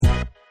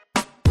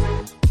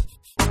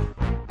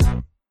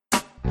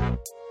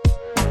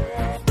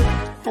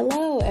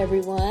Hello,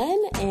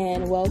 everyone,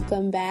 and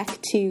welcome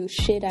back to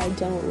Shit I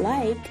Don't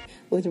Like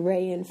with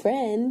Ray and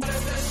Friends.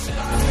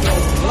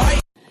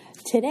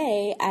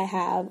 Today, I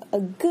have a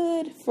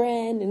good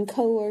friend and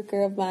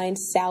coworker of mine,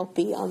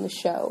 Salpy, on the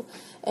show,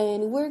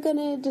 and we're going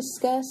to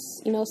discuss,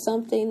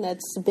 something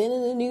that's been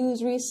in the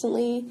news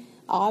recently.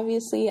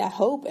 Obviously, I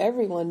hope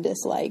everyone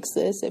dislikes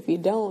this. If you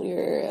don't,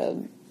 you're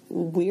a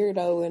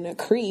weirdo and a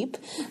creep.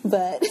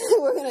 But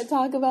we're going to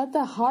talk about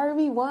the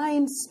Harvey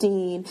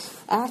Weinstein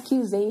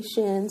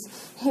accusations,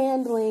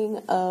 handling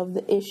of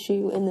the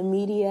issue in the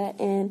media,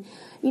 and,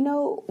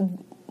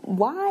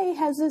 why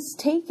has this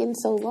taken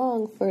so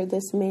long for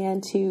this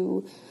man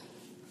to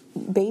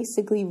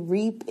basically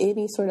reap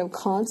any sort of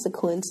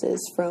consequences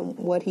from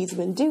what he's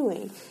been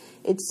doing?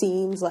 It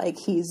seems like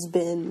he's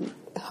been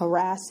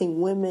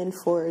harassing women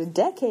for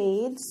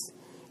decades,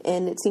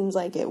 and it seems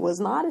like it was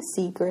not a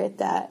secret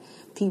that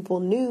people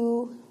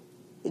knew.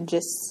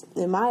 Just,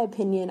 in my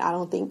opinion, I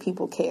don't think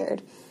people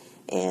cared.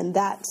 And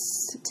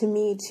that's, to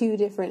me, two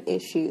different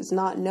issues.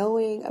 Not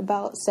knowing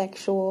about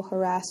sexual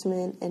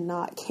harassment and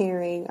not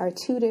caring are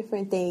two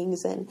different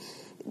things and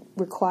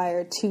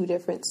require two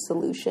different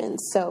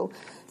solutions. So,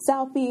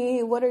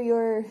 Salpy, what's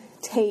your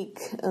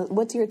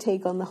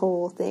take on the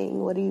whole thing?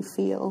 What do you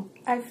feel?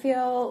 I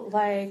feel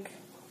like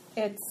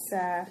it's,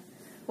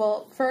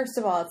 first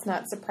of all, it's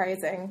not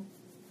surprising.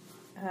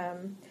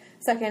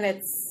 Second,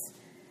 it's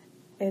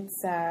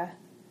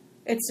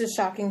just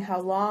shocking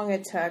how long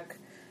it took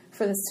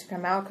for this to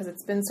come out, because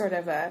it's been sort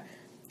of a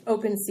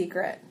open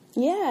secret.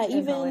 Yeah,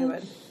 even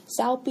Hollywood.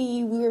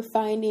 Salpy, we were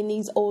finding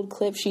these old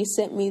clips. She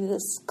sent me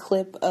this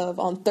clip of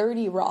on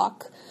 30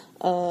 Rock.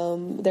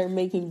 They're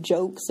making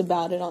jokes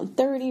about it on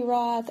 30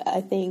 Rock. I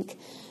think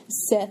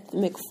Seth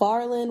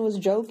MacFarlane was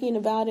joking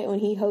about it when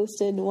he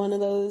hosted one of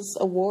those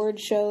award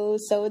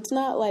shows. So it's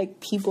not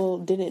like people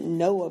didn't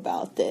know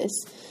about this.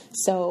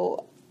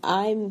 So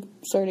I'm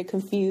sort of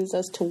confused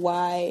as to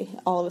why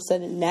all of a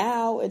sudden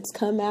now it's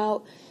come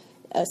out,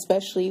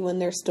 especially when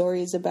there's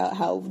stories about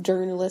how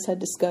journalists had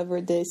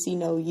discovered this,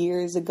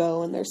 years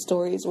ago, and their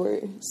stories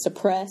were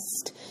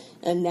suppressed.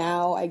 And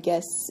now I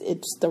guess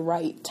it's the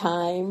right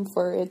time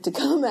for it to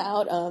come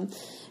out.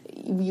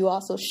 You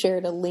also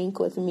shared a link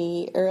with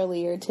me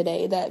earlier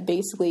today that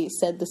basically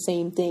said the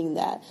same thing,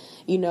 that,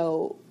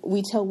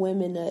 we tell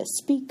women to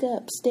speak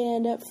up,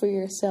 stand up for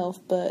yourself,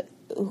 but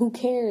who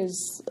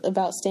cares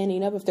about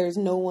standing up if there's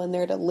no one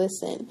there to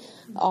listen?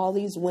 All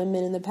these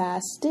women in the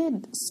past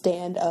did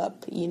stand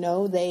up,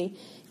 they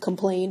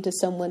complained to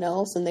someone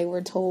else and they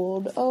were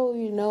told,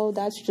 oh,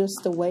 that's just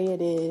the way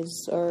it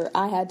is, or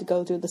I had to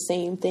go through the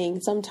same thing.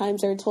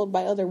 Sometimes they're told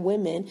by other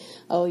women,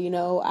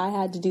 oh, I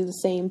had to do the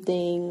same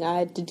thing, I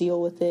had to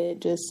deal with it,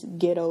 just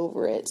get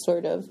over it,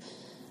 sort of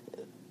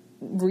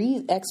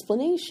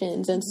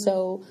explanations. And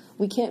so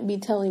we can't be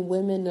telling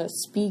women to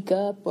speak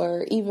up,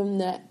 or even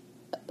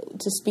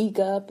to speak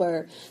up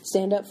or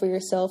stand up for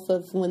yourself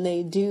if when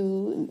they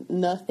do,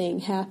 nothing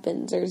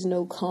happens. There's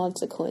no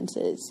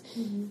consequences.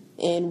 Mm-hmm.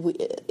 And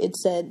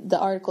the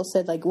article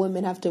said, like,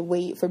 women have to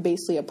wait for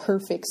basically a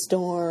perfect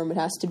storm. It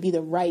has to be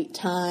the right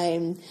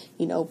time,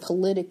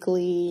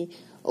 politically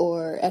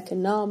or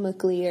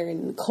economically or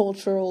in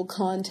cultural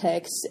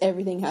context.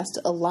 Everything has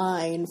to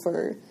align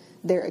for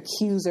their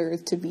accuser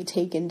to be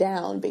taken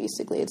down,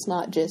 basically. It's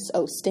not just,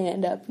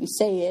 stand up, you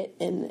say it,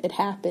 and it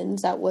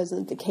happens. That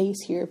wasn't the case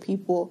here.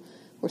 People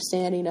were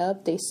standing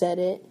up, they said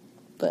it,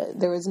 but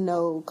there was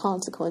no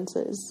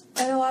consequences.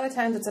 And a lot of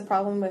times it's a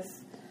problem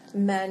with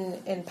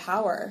men in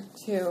power,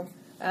 too.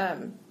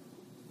 One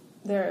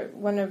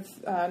of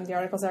the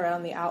articles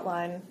around the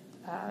Outline,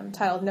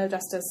 titled No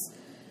Justice,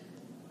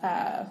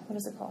 what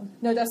is it called?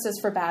 No Justice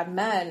for Bad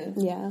Men.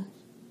 Yeah.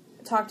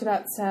 Talked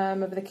about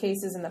some of the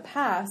cases in the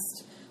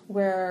past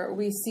where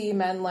we see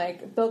men,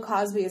 like Bill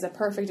Cosby is a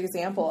perfect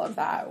example of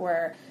that,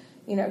 where,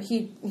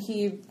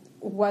 he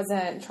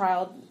wasn't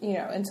trialed,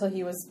 until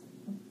he was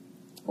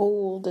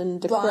old and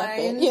decrepit.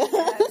 Blind. Yeah.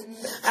 And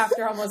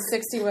after almost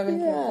 60 women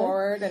came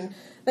forward. And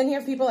then you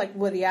have people like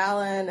Woody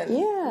Allen and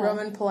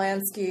Roman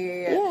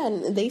Polanski.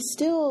 And they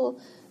still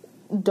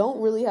don't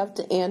really have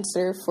to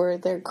answer for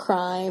their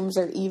crimes,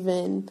 or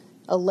even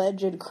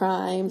alleged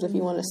crimes, if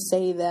you want to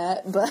say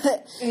that,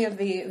 but you have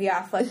the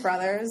Affleck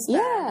brothers,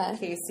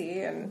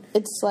 Casey, and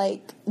it's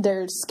like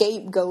they're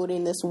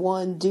scapegoating this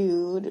one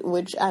dude,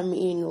 which, I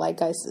mean,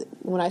 like I said,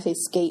 when I say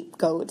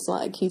scapegoat, it's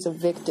not like he's a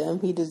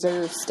victim, he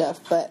deserves stuff,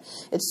 but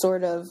it's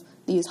sort of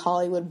these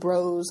Hollywood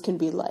bros can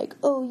be like,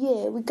 oh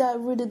yeah, we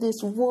got rid of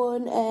this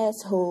one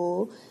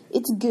asshole,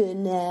 it's good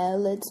now,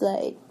 let's,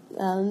 like,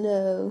 I don't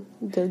know,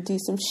 go do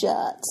some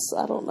shots.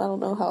 I don't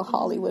know how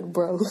Hollywood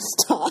bros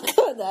talk.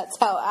 That's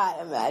how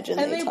I imagine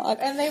they talk.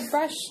 And they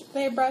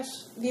brush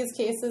these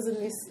cases and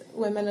these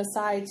women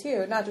aside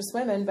too. Not just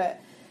women, but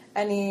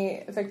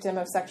any victim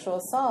of sexual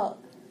assault.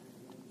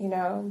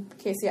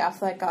 Casey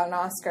Affleck got an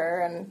Oscar,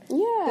 and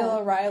Bill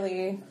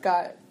O'Reilly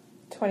got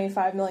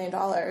 $25 million.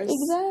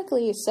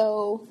 Exactly.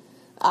 So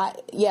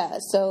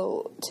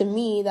to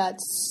me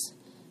that's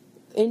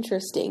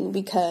interesting,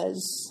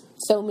 because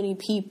so many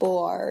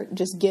people are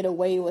just get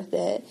away with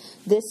it.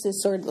 This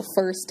is sort of the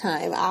first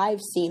time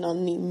I've seen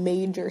on the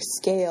major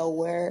scale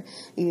where,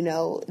 you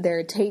know,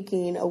 they're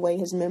taking away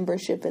his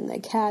membership in the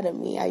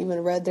Academy. I even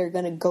read they're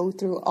going to go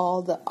through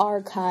all the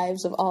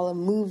archives of all the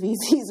movies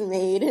he's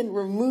made and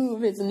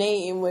remove his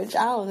name, which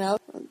I don't know.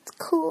 It's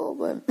cool,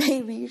 but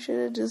maybe you should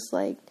have just,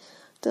 like,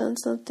 done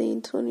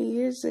something 20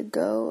 years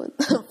ago and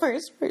the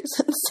first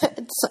person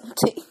said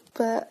something.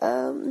 But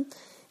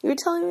you were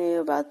telling me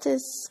about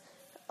this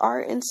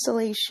art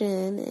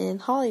installation in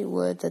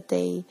Hollywood that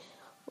they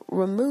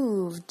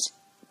removed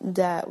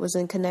that was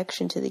in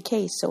connection to the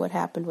case. So what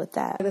happened with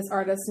that? This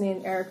artist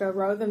named Erica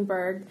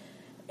Rothenberg,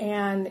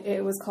 and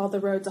it was called The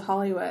Road to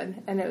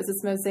Hollywood, and it was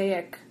this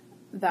mosaic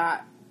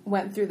that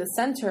went through the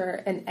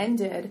center and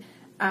ended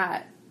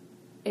at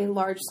a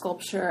large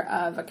sculpture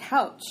of a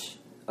couch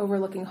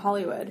overlooking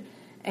Hollywood.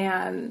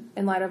 And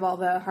in light of all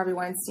the Harvey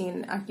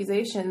Weinstein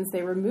accusations,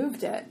 they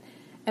removed it.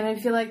 And I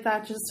feel like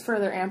that just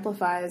further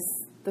amplifies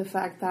the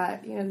fact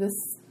that, you know,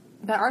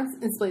 that art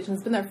installation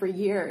has been there for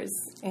years.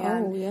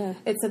 And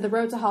it said The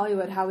Road to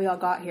Hollywood, how we all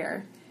got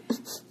here.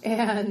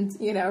 And,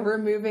 you know,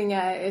 removing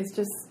it is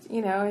just,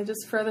 you know, it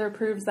just further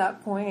proves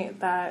that point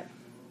that...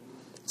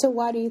 So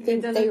why do you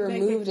think they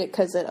removed it?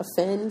 Because it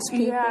offends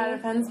people? Yeah, it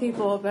offends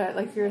people, but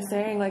like you were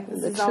saying, like,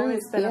 this has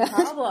always been a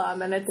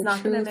problem, and it's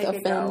not going to make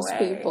it go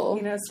away. People.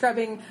 You know,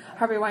 scrubbing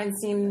Harvey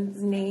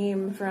Weinstein's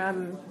name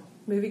from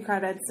movie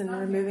credits and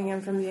removing him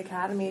from the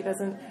Academy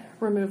doesn't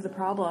remove the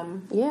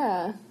problem.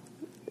 Yeah,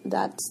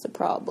 that's the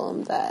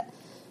problem, that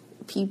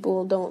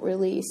people don't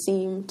really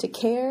seem to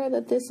care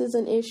that this is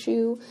an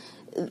issue.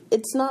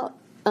 It's not...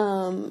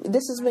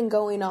 this has been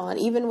going on,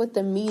 even with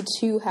the Me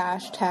Too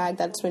hashtag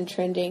that's been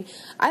trending.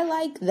 I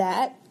like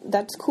that.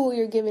 That's cool,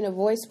 you're giving a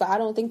voice, but I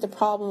don't think the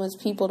problem is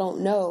people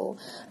don't know.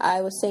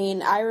 I was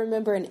saying, I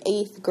remember in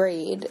 8th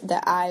grade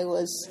that I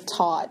was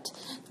taught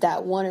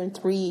that 1 in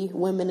 3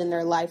 women in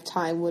their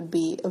lifetime would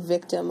be a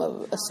victim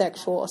of a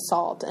sexual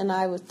assault. And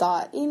I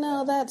thought, you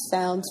know, that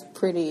sounds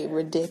pretty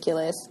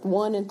ridiculous.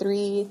 1 in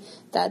 3,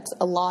 that's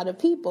a lot of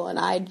people. And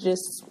I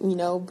just, you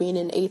know, being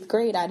in 8th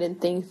grade, I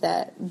didn't think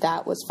that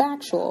that was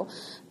factual.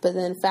 But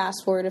then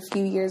fast forward a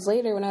few years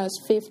later, when I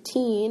was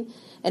 15,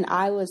 and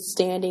I was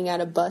standing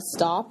at a bus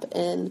stop,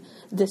 and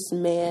this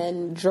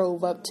man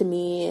drove up to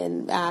me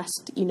and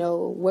asked, you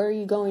know, where are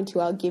you going to?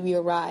 I'll give you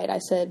a ride. I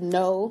said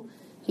no.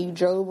 He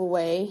drove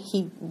away.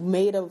 He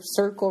made a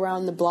circle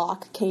around the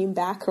block, came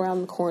back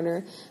around the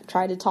corner,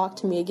 tried to talk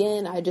to me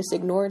again. I just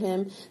ignored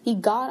him. He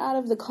got out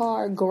of the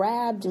car,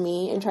 grabbed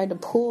me, and tried to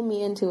pull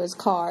me into his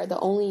car. The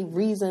only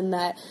reason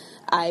that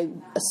I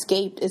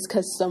escaped is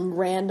because some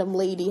random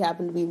lady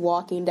happened to be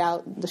walking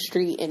down the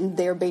street, and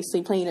they're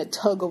basically playing a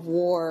tug of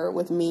war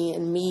with me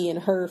and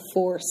her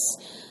force.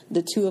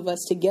 The two of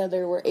us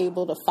together were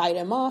able to fight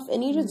him off,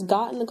 and he just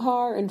got in the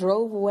car and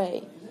drove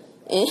away.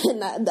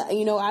 And,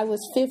 you know, I was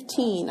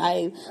 15.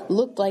 I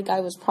looked like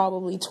I was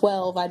probably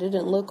 12. I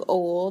didn't look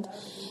old.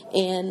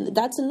 And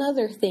that's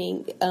another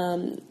thing.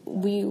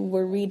 We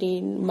were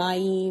reading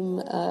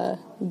Mayim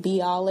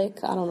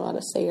Bialik. I don't know how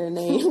to say her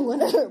name.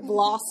 Whatever.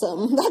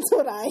 Blossom. That's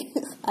what I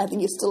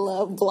used to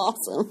love.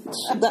 Blossom.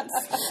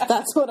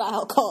 That's what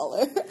I'll call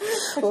her.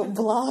 But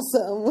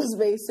Blossom was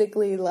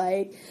basically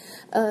like,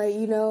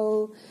 you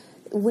know,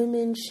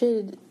 women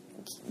should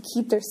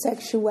keep their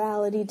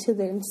sexuality to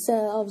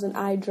themselves, and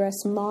I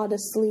dress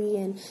modestly,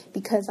 and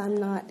because I'm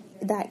not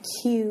that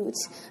cute,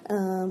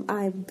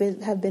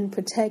 have been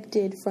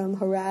protected from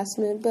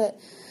harassment. But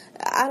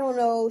I don't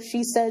know,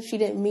 she said she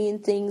didn't mean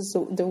things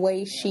the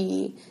way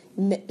she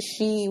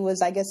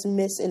was, I guess,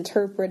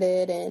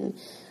 misinterpreted, and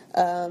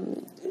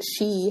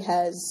she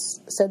has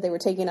said they were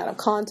taken out of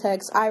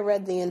context. I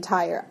read the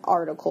entire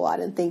article. I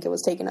didn't think it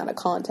was taken out of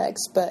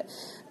context, but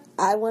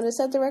I want to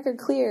set the record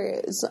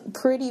clear.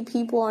 Pretty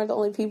people aren't the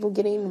only people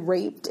getting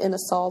raped and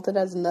assaulted. It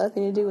has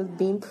nothing to do with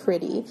being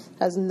pretty. It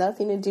has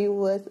nothing to do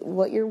with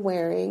what you're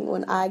wearing.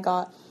 When I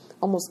got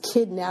almost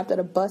kidnapped at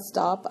a bus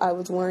stop, I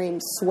was wearing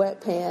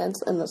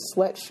sweatpants and a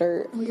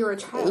sweatshirt. You were a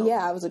child? Yeah,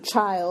 I was a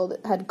child.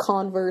 Had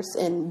Converse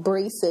and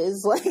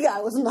braces. Like,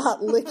 I was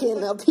not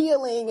looking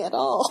appealing at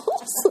all.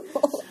 So.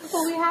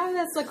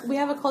 Well, we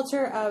have a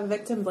culture of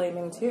victim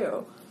blaming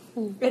too.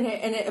 And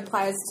it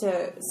applies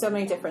to so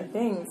many different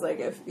things.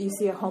 Like, if you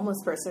see a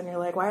homeless person, you're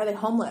like, why are they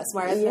homeless?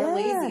 Why are they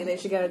lazy? They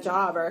should get a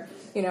job. Or,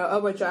 you know,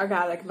 oh, a drug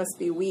addict must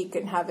be weak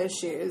and have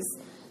issues.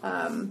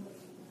 Or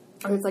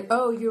it's like,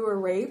 oh, you were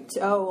raped?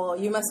 Oh, well,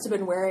 you must have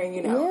been wearing,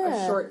 you know,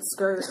 a short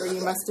skirt, or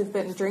you must have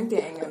been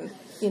drinking. And,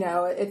 you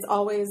know,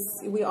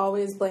 we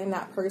always blame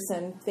that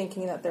person,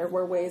 thinking that there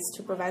were ways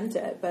to prevent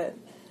it. But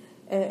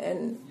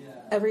in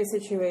every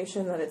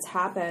situation that it's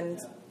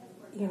happened,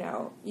 you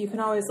know, you can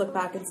always look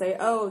back and say,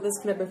 oh, this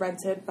could have been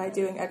prevented by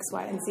doing X,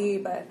 Y, and Z,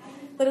 but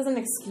that doesn't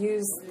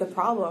excuse the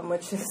problem,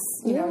 which is,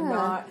 you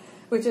know,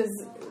 which is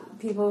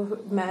people,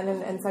 men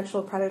and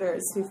sexual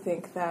predators who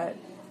think that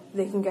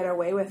they can get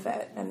away with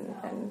it.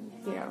 And,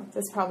 you know,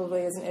 this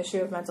probably is an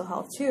issue of mental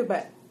health too,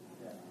 but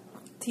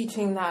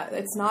teaching that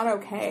it's not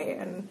okay,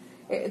 and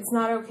it's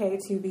not okay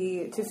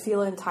to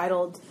feel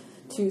entitled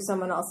to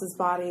someone else's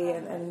body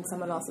and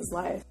someone else's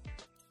life.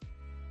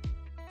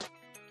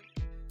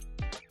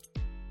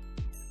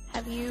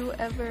 Have you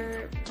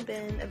ever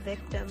been a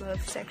victim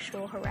of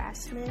sexual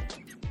harassment?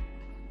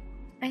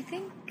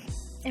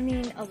 I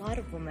mean, a lot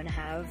of women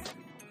have.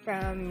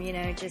 From,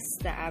 just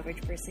the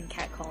average person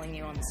catcalling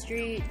you on the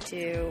street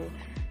to,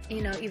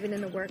 even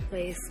in the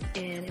workplace,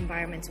 in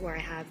environments where I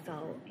have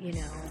felt,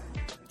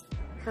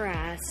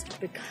 harassed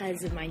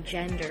because of my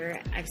gender.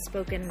 I've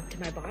spoken to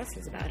my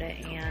bosses about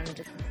it,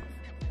 and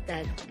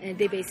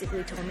they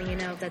basically told me,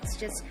 that's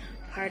just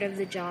part of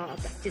the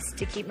job, just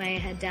to keep my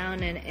head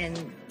down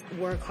and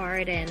work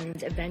hard,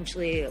 and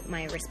eventually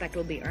my respect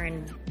will be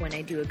earned when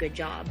I do a good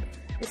job.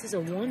 This is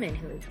a woman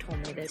who told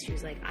me this. She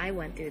was like, I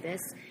went through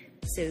this,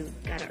 so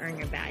gotta earn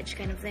your badge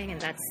kind of thing, and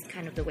that's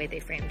kind of the way they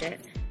framed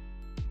it.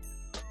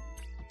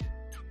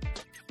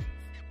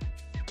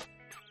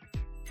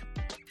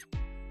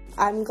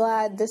 I'm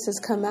glad this has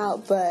come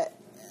out, but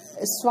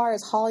as far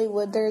as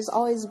Hollywood, there's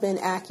always been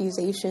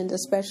accusations,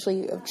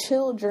 especially of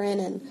children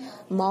and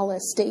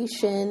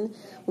molestation.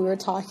 We were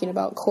talking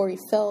about Corey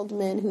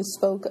Feldman, who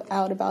spoke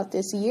out about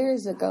this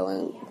years ago,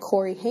 and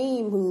Corey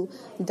Haim, who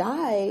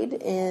died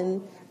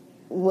and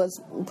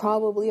was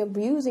probably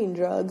abusing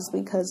drugs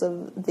because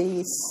of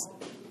these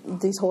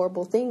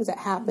horrible things that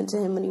happened to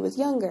him when he was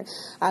younger.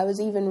 I was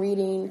even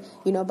reading,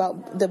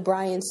 about the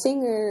Bryan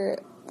Singer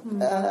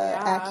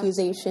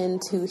accusation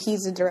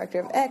he's the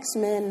director of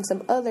X-Men and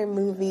some other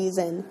movies,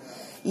 and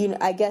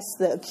I guess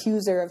the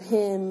accuser of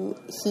him,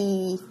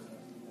 he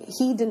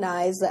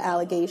denies the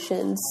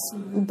allegations,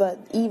 but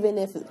even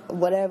if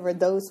whatever,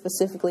 those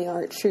specifically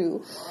aren't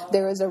true,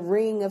 there was a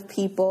ring of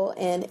people,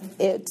 and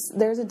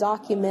there's a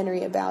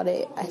documentary about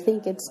it. I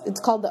think it's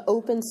called The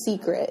Open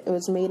Secret. It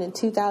was made in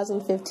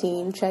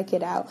 2015. Check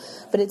it out.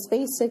 But it's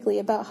basically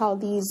about how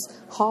these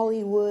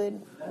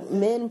Hollywood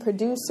men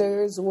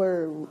producers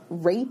were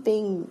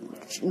raping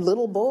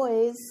little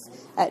boys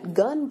at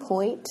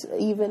gunpoint,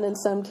 even in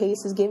some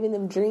cases giving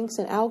them drinks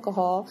and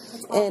alcohol.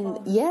 And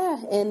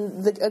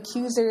and the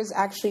accusers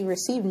actually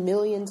received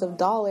millions of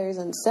dollars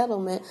in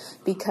settlement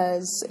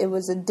because it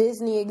was a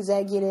Disney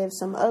executive,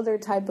 some other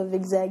type of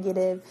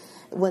executive.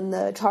 When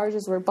the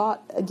charges were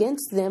brought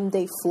against them,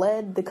 they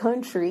fled the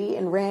country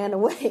and ran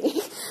away.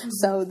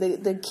 So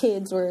the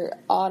kids were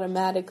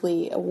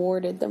automatically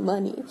awarded the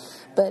money.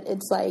 But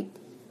it's like,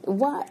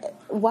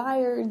 why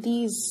are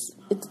these,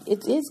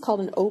 it is called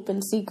an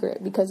open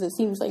secret because it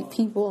seems like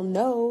people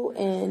know,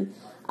 and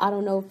I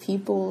don't know if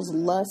people's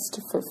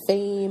lust for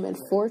fame and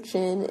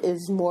fortune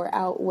is more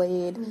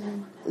outweighed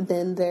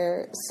than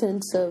their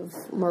sense of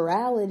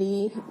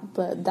morality,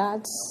 but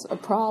that's a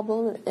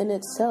problem in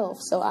itself.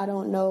 So I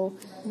don't know.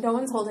 No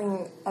one's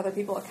holding other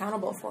people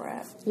accountable for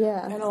it.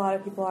 Yeah. And a lot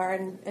of people are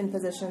in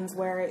positions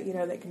where,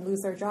 they can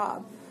lose their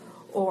job.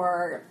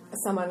 Or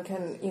someone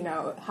can,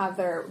 have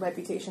their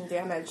reputation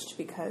damaged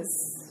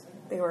because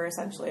they were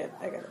essentially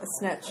a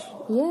snitch.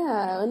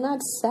 Yeah, and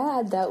that's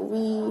sad that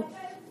we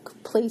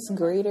place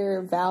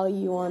greater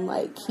value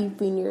on,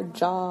 keeping your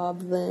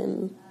job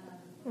than,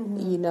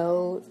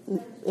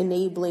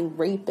 enabling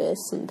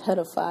rapists and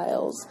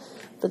pedophiles.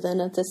 But then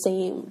at the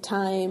same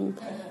time,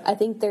 I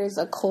think there's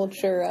a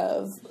culture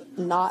of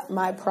not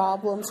my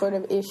problem sort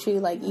of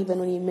issue. Even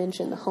when you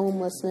mention the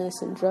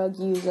homelessness and drug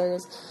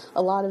users,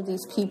 a lot of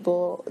these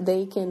people,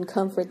 they can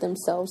comfort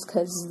themselves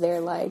because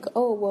they're like,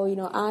 oh,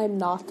 well, I'm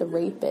not the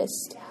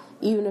rapist.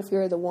 Even if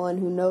you're the one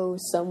who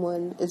knows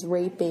someone is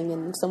raping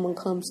and someone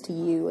comes to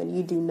you and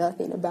you do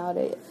nothing about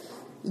it,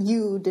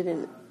 you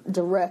didn't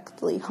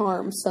directly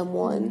harm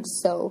someone,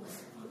 so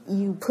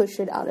you push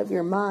it out of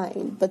your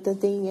mind. But the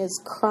thing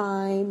is,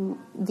 crime,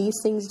 these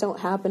things don't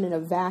happen in a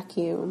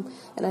vacuum,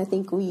 and I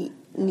think we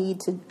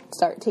need to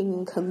start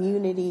taking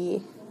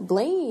community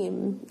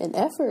blame and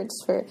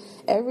efforts for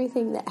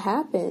everything that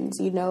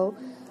happens.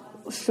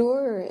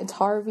 Sure, it's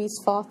Harvey's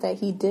fault that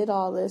he did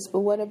all this, but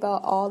what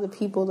about all the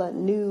people that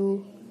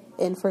knew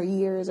and for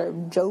years are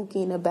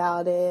joking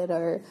about it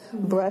or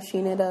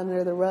brushing it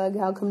under the rug?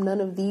 How come none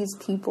of these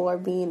people are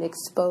being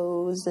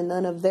exposed and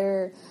none of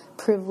their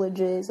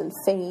privileges and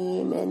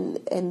fame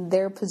and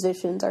their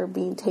positions are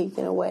being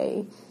taken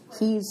away?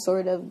 He's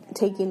sort of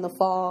taking the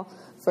fall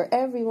for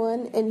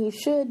everyone, and he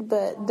should,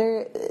 but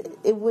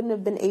it wouldn't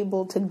have been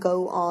able to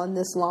go on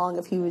this long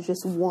if he was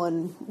just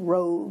one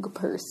rogue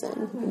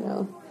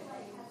person,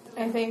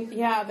 I think,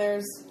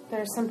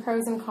 there's some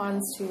pros and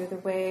cons to the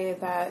way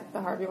that the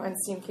Harvey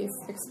Weinstein case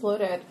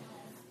exploded.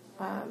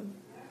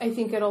 I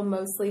think it'll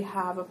mostly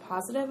have a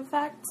positive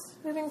effect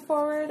moving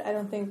forward.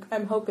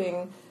 I'm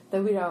hoping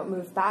that we don't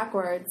move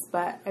backwards,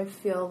 but I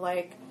feel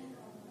like,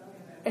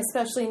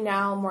 especially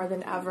now more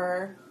than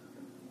ever,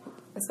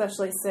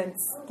 especially since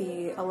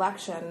the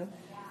election,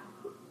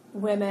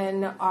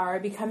 women are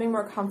becoming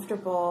more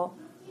comfortable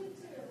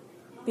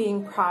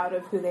being proud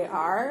of who they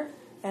are,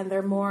 and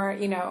they're more,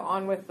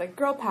 on with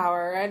girl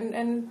power and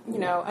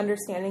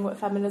understanding what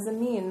feminism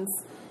means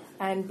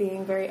and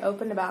being very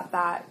open about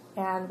that.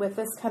 And with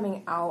this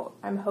coming out,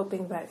 I'm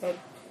hoping that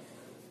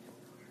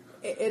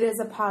it is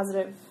a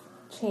positive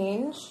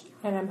change,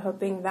 and I'm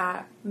hoping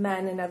that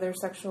men and other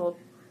sexual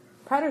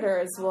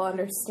predators will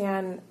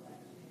understand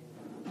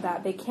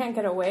that they can't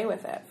get away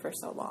with it for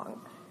so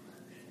long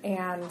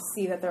and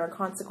see that there are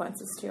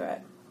consequences to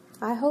it.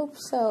 I hope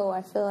so.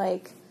 I feel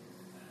like,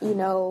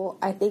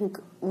 I think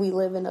we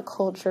live in a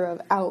culture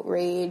of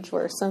outrage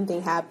where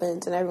something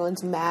happens and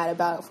everyone's mad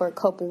about it for a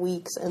couple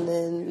weeks, and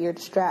then you're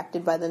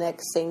distracted by the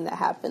next thing that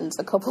happens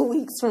a couple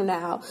weeks from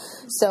now.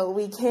 So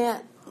we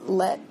can't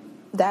let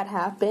that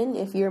happen.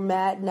 If you're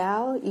mad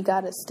now, you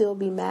gotta still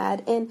be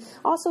mad. And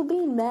also,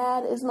 being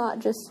mad is not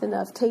just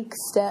enough. Take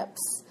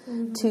steps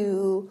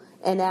to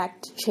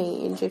enact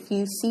change. If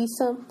you see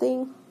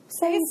something,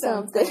 say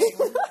something.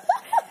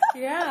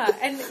 Yeah,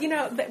 and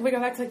we go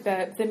back to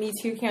the Me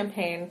Too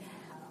campaign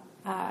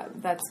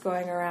that's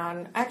going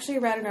around. I actually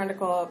read an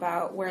article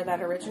about where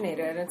that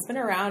originated, and it's been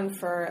around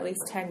for at least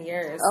 10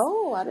 years.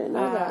 Oh, I didn't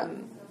know that.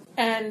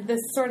 And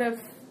this sort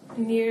of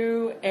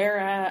new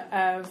era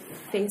of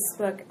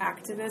Facebook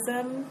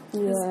activism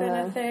has been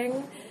a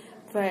thing,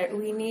 but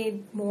we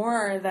need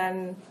more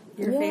than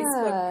your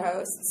Facebook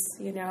posts.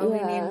 We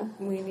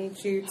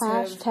need you to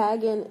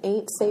hashtagging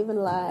ain't saving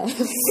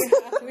lives.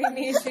 We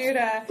need you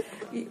to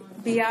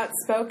be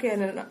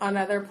outspoken on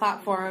other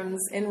platforms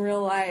in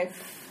real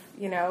life.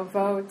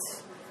 Vote,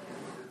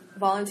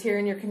 volunteer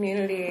in your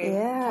community,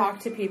 talk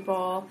to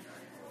people.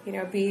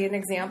 Be an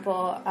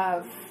example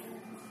of.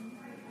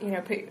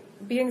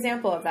 Be an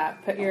example of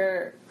that. Put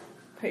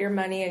your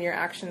money and your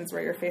actions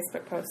where your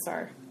Facebook posts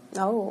are.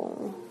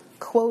 Oh,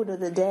 quote of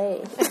the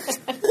day.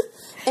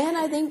 And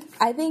I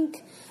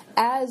think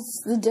as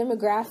the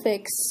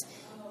demographics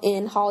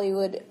in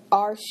Hollywood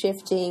are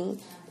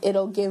shifting,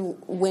 it'll give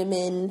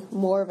women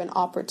more of an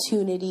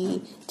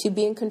opportunity to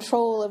be in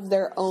control of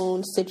their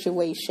own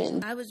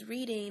situation. I was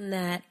reading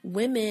that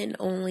women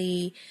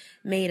only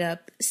made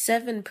up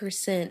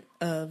 7%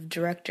 of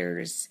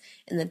directors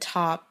in the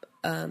top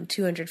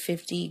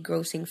 250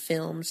 grossing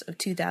films of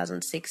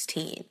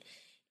 2016.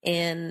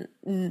 And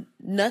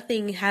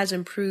nothing has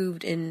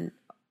improved in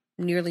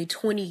nearly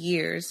 20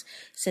 years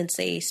since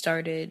they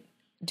started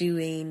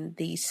doing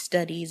these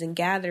studies and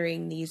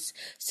gathering these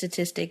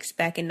statistics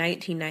back in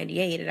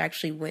 1998. It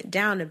actually went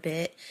down a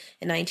bit.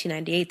 In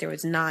 1998, there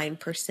was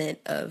 9%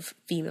 of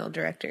female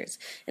directors.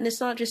 And it's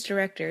not just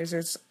directors.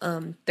 There's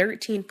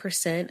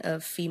 13%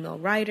 of female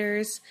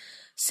writers,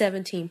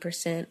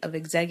 17% of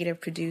executive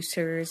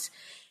producers,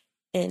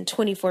 and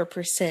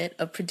 24%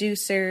 of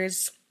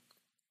producers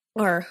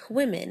are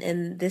women.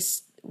 And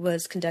this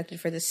was conducted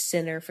for the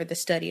Center for the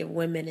Study of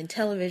Women in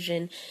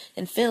Television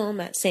and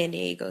Film at San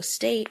Diego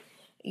State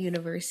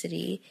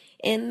University.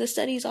 And the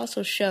studies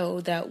also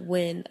show that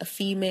when a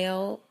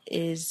female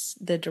is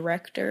the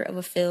director of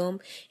a film,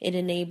 it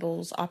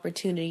enables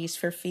opportunities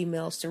for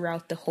females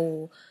throughout the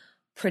whole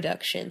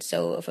production.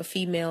 So if a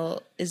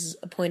female is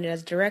appointed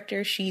as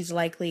director, she's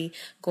likely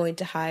going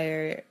to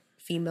hire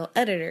female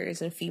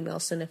editors and female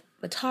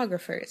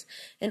cinematographers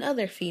and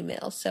other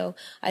females. So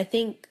I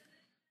think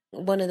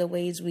one of the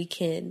ways we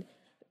can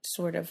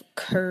sort of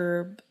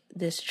curb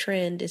this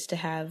trend is to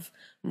have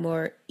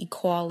more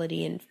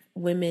equality in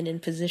women in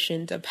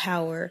positions of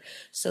power,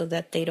 so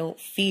that they don't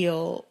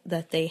feel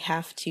that they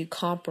have to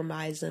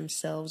compromise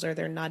themselves, or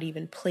they're not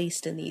even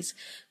placed in these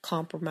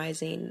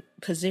compromising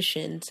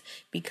positions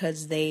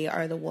because they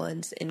are the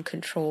ones in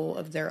control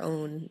of their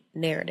own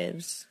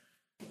narratives.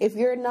 If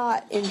you're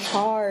not in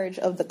charge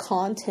of the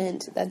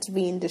content that's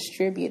being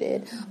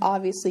distributed,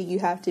 obviously you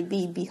have to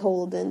be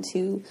beholden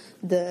to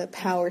the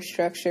power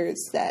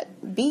structures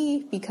that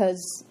be,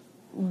 because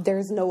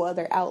there's no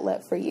other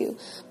outlet for you.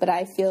 But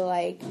I feel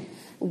like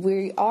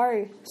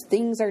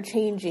things are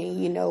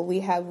changing. We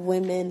have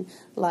women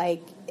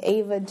like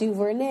Ava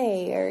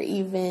DuVernay, or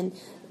even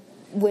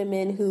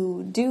women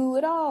who do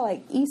it all,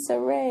 like Issa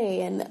Rae,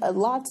 and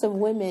lots of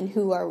women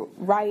who are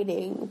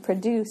writing,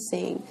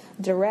 producing,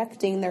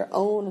 directing their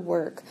own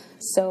work.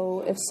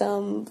 So if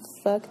some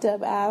fucked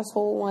up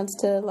asshole wants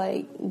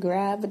to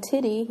grab a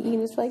titty, you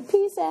can just be like,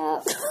 peace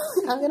out.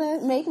 I'm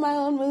gonna make my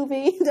own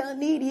movie. Don't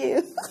need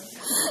you.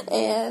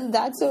 And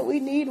that's what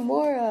we need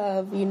more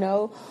of,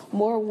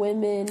 more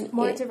women.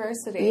 More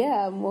diversity.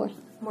 Yeah, more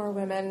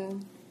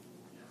women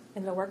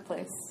in the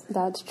workplace.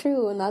 That's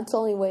true, and that's the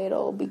only way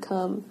it'll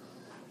become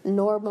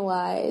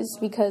normalized,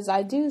 because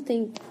I do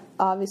think,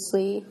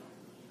 obviously,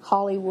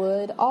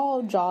 Hollywood,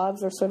 all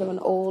jobs are sort of an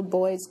old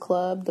boys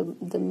club.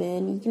 The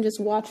men, you can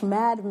just watch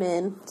Mad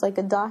Men. It's like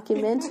a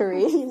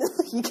documentary.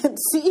 You can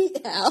see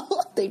how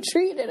they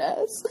treated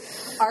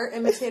us. Art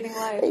imitating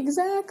life.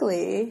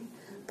 Exactly.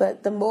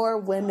 But the more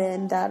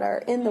women that are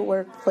in the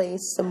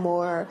workplace, the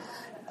more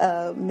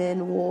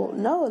men will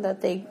know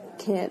that they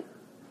can't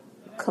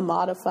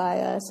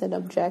commodify us and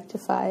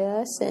objectify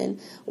us. And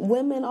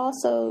women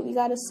also, you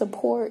got to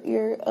support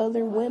your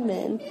other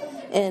women.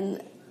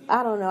 And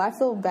I don't know, I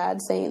feel bad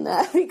saying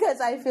that, because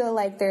I feel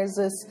like there's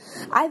this,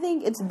 I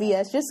think it's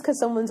BS. Just because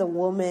someone's a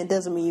woman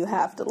doesn't mean you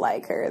have to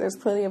like her. There's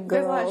plenty of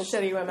girls. There's a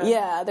lot of shitty women.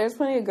 Yeah, there's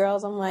plenty of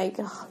girls I'm like,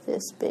 oh,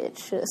 this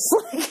bitch just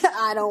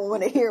I don't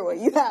want to hear what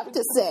you have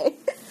to say.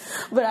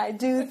 But I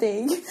do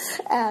think,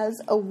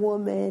 as a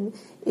woman,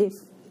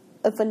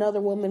 if another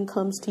woman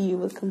comes to you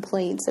with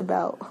complaints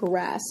about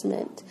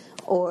harassment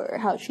or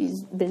how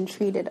she's been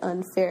treated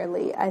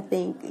unfairly, I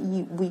think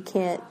we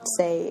can't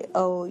say,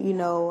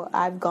 oh,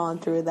 I've gone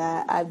through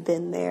that, I've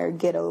been there,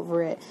 get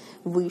over it.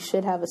 We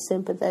should have a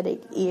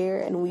sympathetic ear,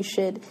 and we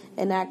should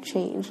enact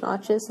change,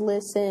 not just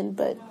listen,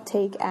 but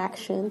take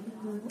action.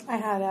 I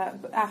had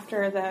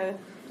after the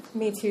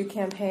Me Too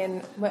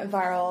campaign went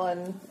viral,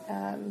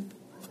 and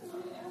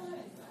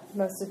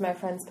most of my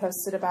friends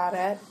posted about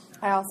it,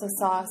 I also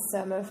saw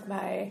some of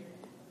my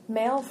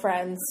male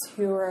friends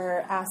who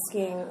were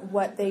asking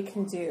what they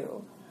can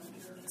do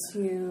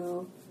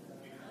to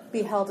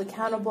be held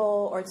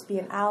accountable or to be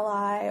an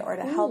ally or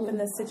to help in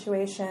this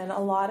situation. A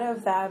lot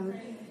of them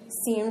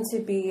seem to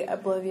be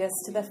oblivious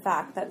to the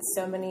fact that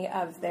so many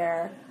of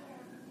their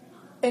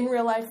in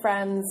real life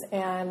friends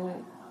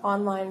and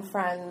online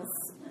friends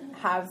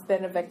have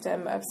been a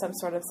victim of some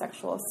sort of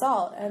sexual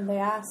assault, and they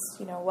asked,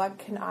 what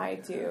can I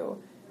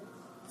do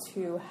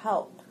to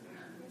help?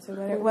 So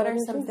what are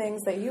some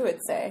things that you would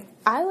say?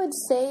 I would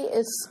say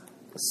is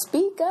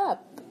speak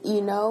up.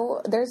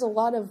 There's a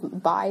lot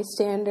of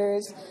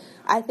bystanders.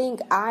 I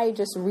think I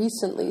just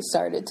recently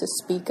started to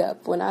speak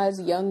up. When I was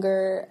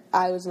younger,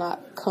 I was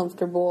not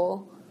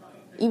comfortable.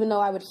 Even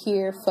though I would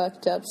hear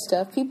fucked up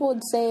stuff, people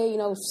would say,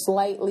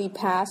 slightly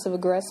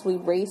passive-aggressively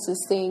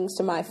racist things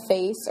to my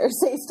face or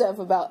say stuff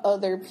about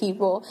other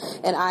people,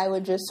 and I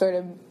would just sort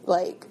of,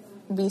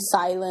 be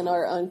silent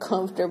or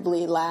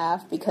uncomfortably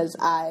laugh because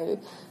I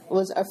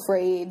was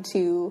afraid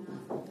to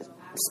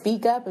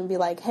speak up and be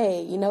like,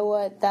 hey, you know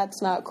what,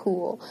 that's not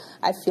cool.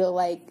 I feel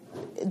like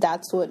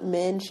that's what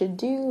men should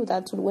do,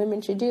 that's what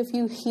women should do. If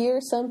you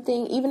hear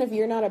something, even if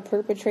you're not a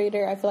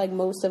perpetrator, I feel like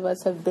most of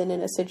us have been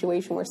in a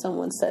situation where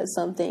someone says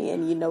something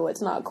and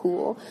it's not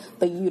cool,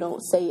 but you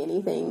don't say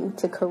anything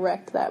to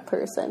correct that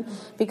person.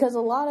 Because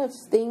a lot of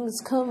things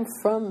come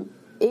from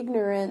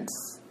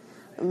ignorance.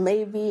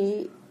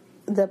 Maybe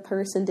the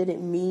person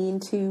didn't mean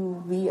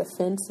to be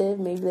offensive,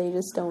 maybe they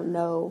just don't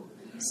know.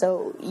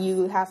 So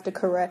you have to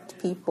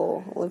correct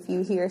people. If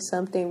you hear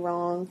something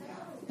wrong,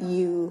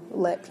 you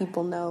let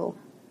people know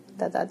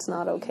that that's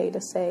not okay to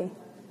say.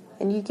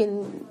 And you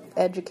can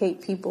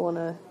educate people in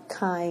a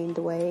kind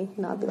way,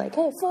 not be like,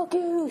 hey, fuck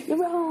you, you're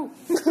wrong.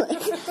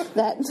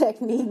 That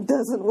technique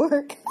doesn't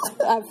work,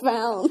 I've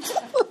found.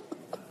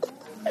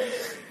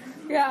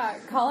 Yeah,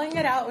 calling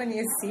it out when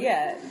you see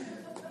it.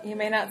 You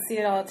may not see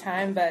it all the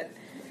time, but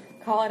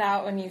call it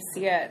out when you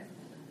see it.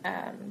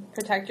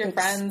 Protect your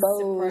friends,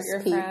 support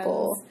your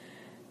people. Friends.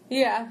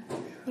 Yeah.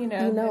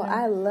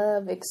 I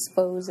love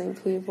exposing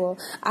people.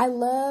 I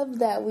love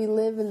that we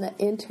live in the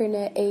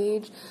internet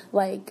age,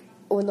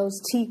 when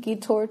those tiki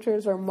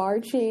torturers are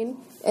marching,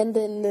 and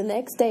then the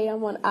next day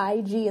I'm on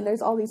IG and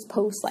there's all these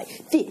posts like,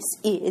 this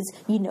is,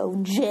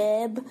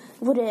 Jeb,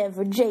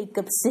 whatever,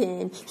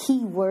 Jacobson, he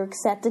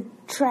works at the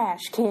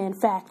trash can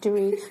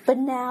factory, but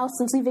now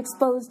since we've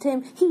exposed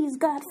him, he's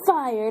got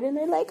fired, and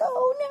they're like,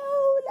 oh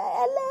no,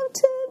 I love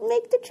to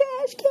make the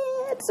trash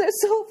cans, they're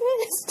so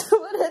pissed,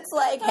 but it's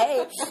like,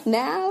 hey,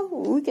 now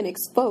we can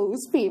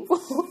expose people,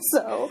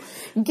 so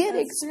get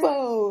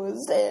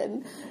exposed.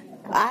 And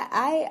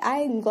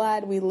I'm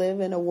glad we live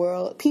in a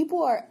world.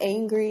 People are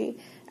angry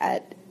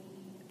at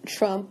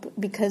Trump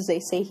because they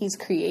say he's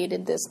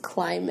created this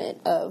climate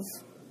of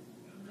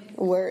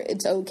where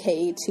it's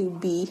okay to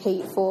be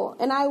hateful.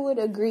 And I would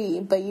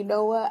agree, but you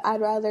know what? I'd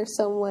rather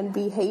someone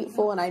be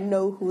hateful and I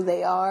know who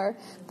they are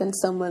than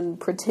someone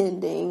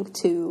pretending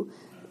to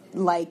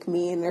like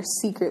me and they're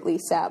secretly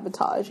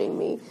sabotaging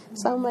me.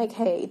 So I'm like,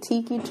 hey,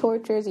 tiki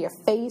torturers, your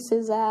face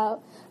is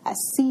out. I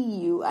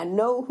see you. I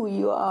know who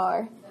you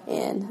are.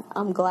 And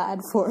I'm glad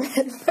for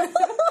it.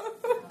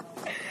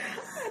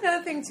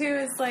 Another thing, too,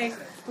 is,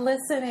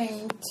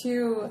 listening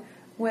to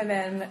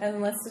women and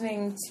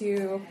listening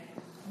to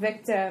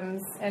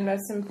victims and,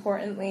 most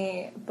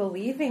importantly,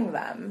 believing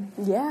them.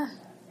 Yeah.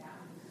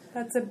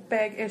 That's a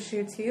big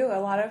issue, too.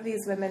 A lot of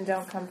these women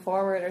don't come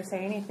forward or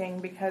say anything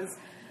because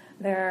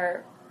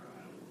they're,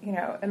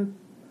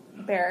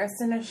 embarrassed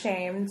and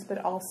ashamed, but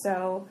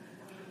also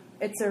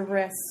it's a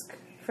risk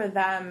for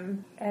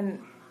them, and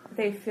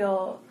they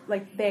feel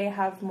like they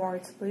have more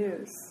to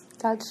lose.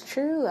 That's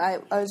true. I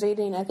was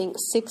reading, I think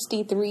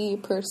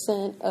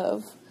 63%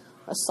 of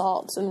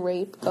assaults and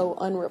rape go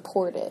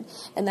unreported.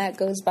 And that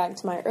goes back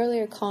to my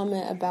earlier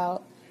comment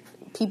about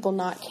people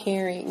not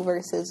caring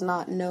versus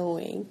not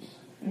knowing.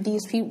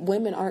 These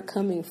women aren't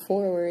coming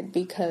forward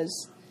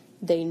because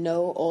they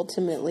know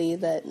ultimately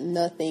that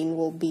nothing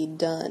will be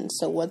done.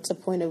 So what's the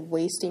point of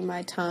wasting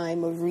my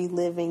time of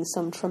reliving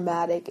some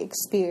traumatic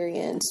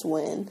experience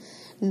when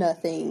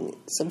nothing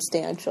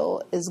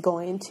substantial is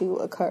going to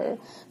occur?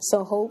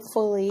 So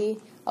hopefully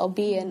I'll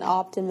be an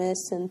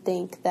optimist and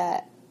think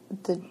that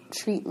the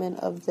treatment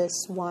of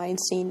this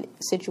Weinstein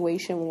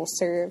situation will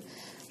serve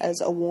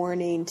as a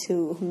warning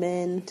to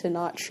men to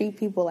not treat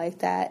people like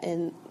that,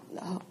 and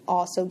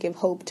also give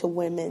hope to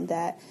women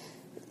that,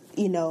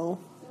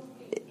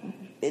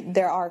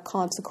 there are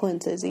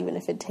consequences, even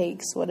if it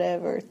takes,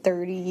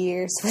 30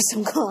 years for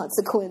some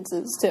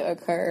consequences to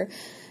occur.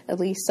 At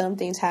least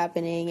something's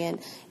happening, and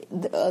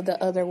the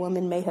other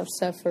women may have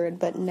suffered,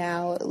 but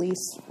now at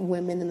least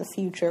women in the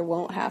future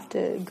won't have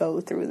to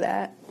go through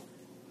that.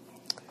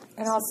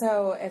 And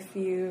also, if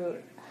you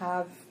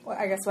have,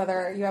 I guess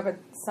whether you have a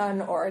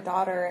son or a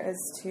daughter,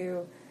 is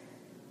to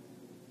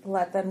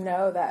let them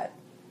know that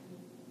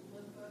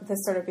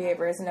this sort of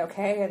behavior isn't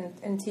okay,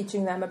 and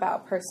teaching them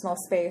about personal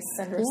space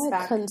and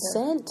respect.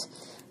 Consent.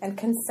 And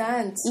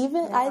consent.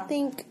 Even, I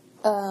think,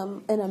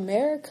 in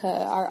America,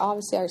 our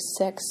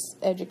sex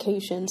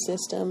education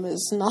system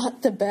is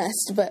not the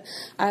best, but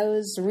I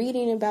was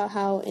reading about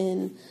how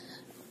in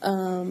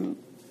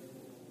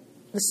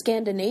the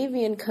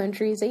Scandinavian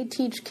countries, they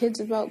teach kids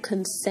about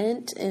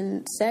consent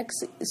and sex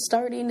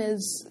starting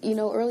as,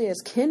 early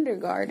as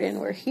kindergarten,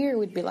 where here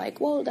we'd be like,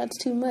 whoa, that's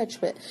too much.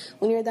 But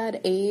when you're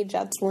that age,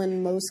 that's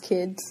when most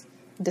kids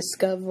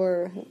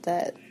discover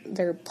that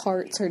their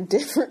parts are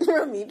different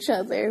from each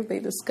other. They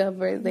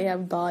discover they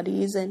have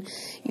bodies, and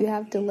you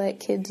have to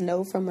let kids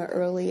know from an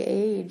early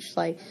age,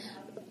 like,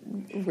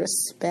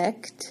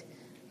 respect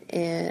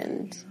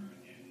and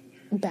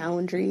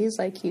boundaries,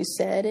 like you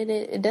said. And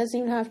it doesn't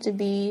even have to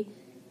be,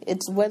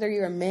 it's whether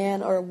you're a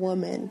man or a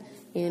woman.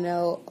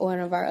 One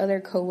of our other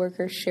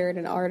coworkers shared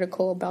an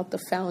article about the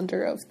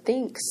founder of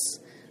Thinx,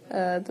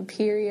 the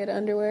period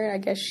underwear. I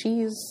guess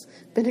she's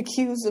been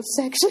accused of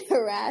sexually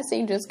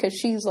harassing just because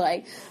she's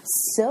like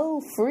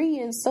so free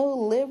and so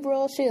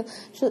liberal. She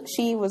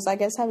was, I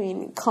guess,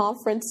 having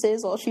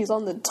conferences while she's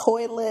on the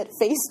toilet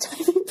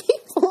FaceTiming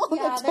people.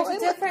 Yeah, there's a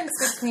difference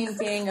between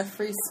being a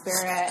free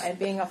spirit and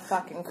being a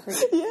fucking creep.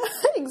 Yeah,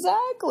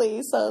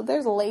 exactly. So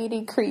there's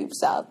lady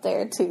creeps out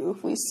there too.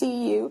 If we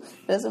see you,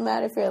 doesn't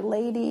matter if you're a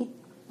lady,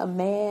 a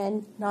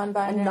man,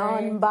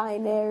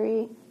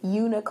 non-binary,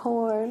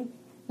 unicorn.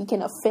 You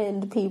can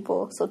offend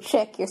people, so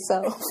check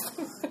yourself.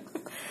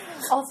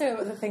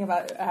 Also, the thing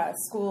about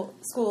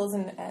schools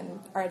and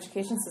our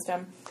education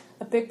system,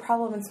 a big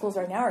problem in schools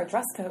right now are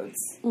dress codes.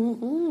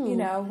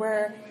 Mm-hmm.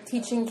 We're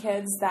teaching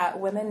kids that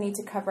women need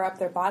to cover up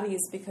their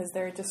bodies because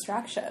they're a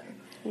distraction.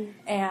 Mm-hmm.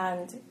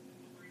 And,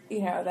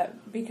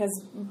 that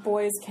because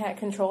boys can't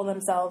control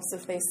themselves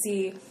if they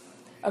see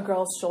a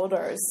girl's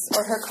shoulders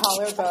or her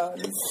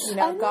collarbones.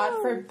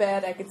 God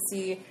forbid I could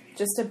see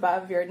just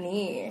above your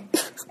knee.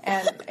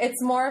 And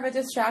it's more of a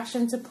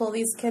distraction to pull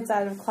these kids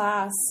out of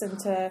class and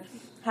to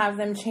have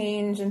them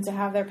change and to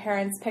have their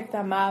parents pick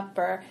them up,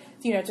 or,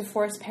 to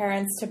force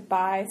parents to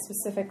buy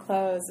specific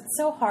clothes. It's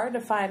so hard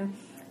to find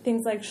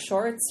things like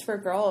shorts for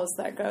girls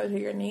that go to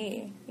your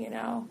knee,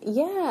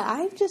 Yeah,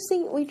 I just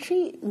think we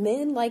treat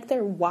men like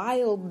they're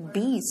wild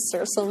beasts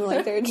or something.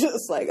 Like they're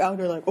just like out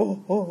there like,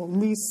 oh,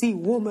 me see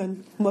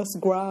woman must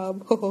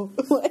grab.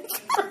 Like,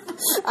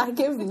 I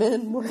give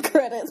men more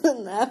credit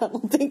than that. I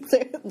don't think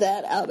they're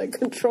that out of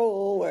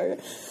control, or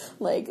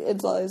like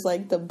it's always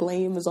like the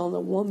blame is on the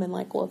woman.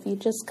 Like, well, if you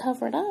just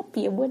covered up,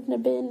 you wouldn't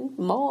have been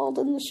mauled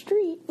in the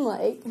street.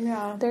 Like,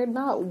 yeah, they're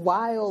not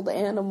wild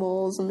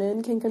animals.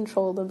 Men can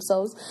control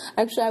themselves.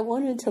 Actually, I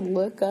wanted to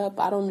look up,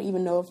 I don't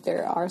even know if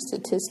there are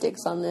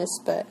statistics on this,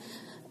 but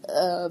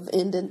of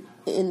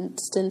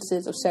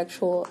instances of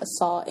sexual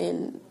assault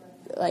in,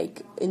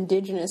 like,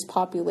 indigenous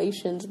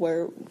populations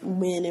where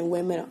men and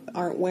women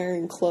aren't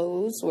wearing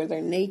clothes, where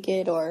they're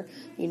naked, or,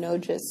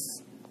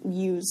 just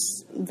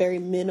use very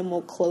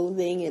minimal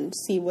clothing, and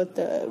see what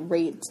the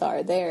rates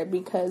are there,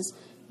 because,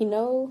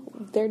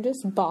 they're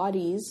just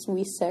bodies.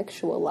 We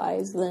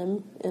sexualize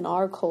them in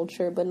our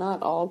culture, but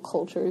not all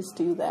cultures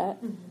do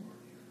that. Mm-hmm.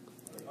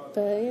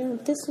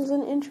 But this was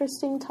an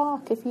interesting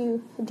talk. Do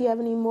you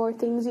have any more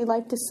things you'd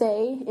like to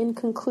say in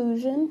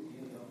conclusion?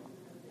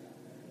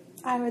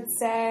 I would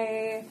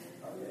say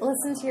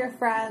listen to your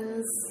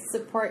friends,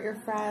 support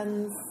your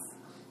friends,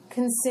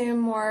 consume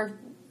more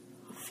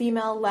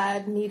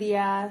female-led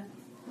media.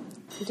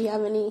 Do you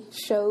have any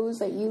shows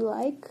that you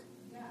like?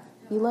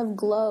 You love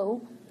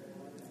Glow.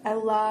 I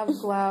love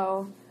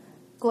Glow.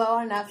 Glow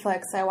on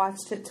Netflix. I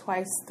watched it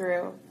twice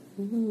through.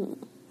 Mm-hmm.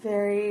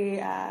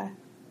 Very...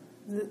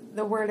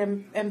 The word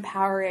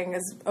empowering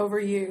is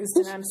overused,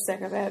 and I'm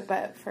sick of it,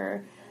 but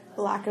for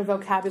lack of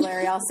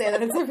vocabulary, I'll say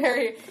that it's a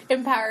very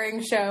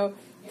empowering show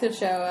to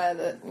show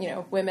that,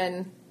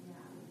 women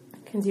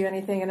can do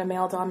anything in a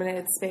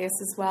male-dominated space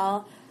as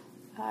well.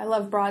 I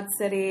love Broad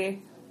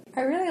City.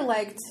 I really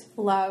liked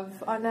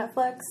Love on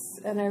Netflix,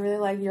 and I really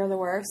like You're the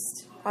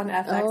Worst on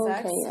FXX. Oh,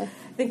 okay, yeah.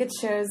 I think it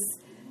shows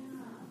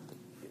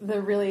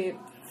the really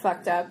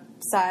fucked up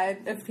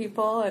side of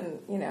people, and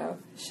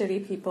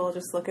shitty people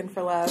just looking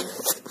for love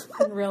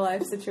in real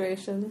life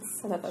situations.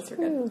 I thought those were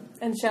good.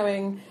 And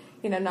showing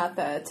not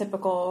the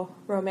typical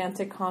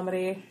romantic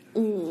comedy.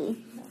 I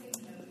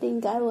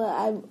think I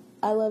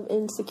love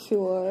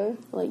Insecure,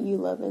 like you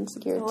love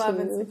Insecure too. I love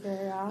Insecure,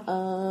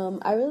 yeah.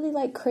 I really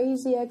like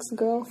Crazy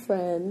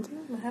Ex-Girlfriend.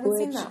 I haven't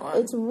seen that one.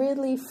 It's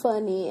really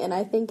funny, and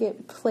I think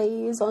it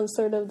plays on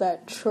sort of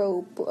that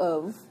trope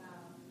of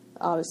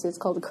obviously it's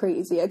called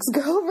Crazy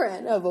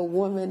Ex-Girlfriend, of a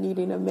woman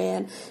needing a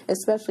man.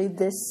 Especially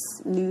this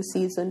new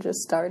season just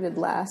started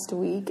last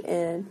week,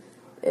 and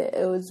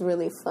it was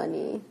really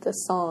funny. The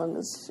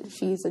songs,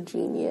 she's a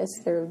genius.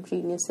 They're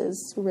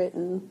geniuses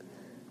written.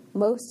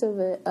 Most of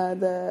it,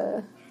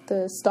 the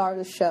star of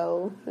the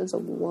show is a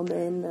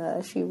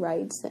woman. She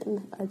writes,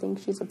 and I think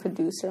she's a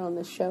producer on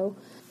the show.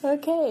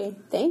 Okay,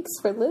 thanks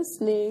for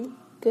listening.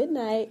 Good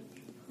night,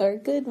 or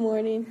good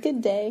morning,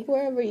 good day,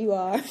 wherever you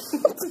are.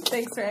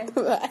 Thanks, Ray.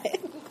 Bye.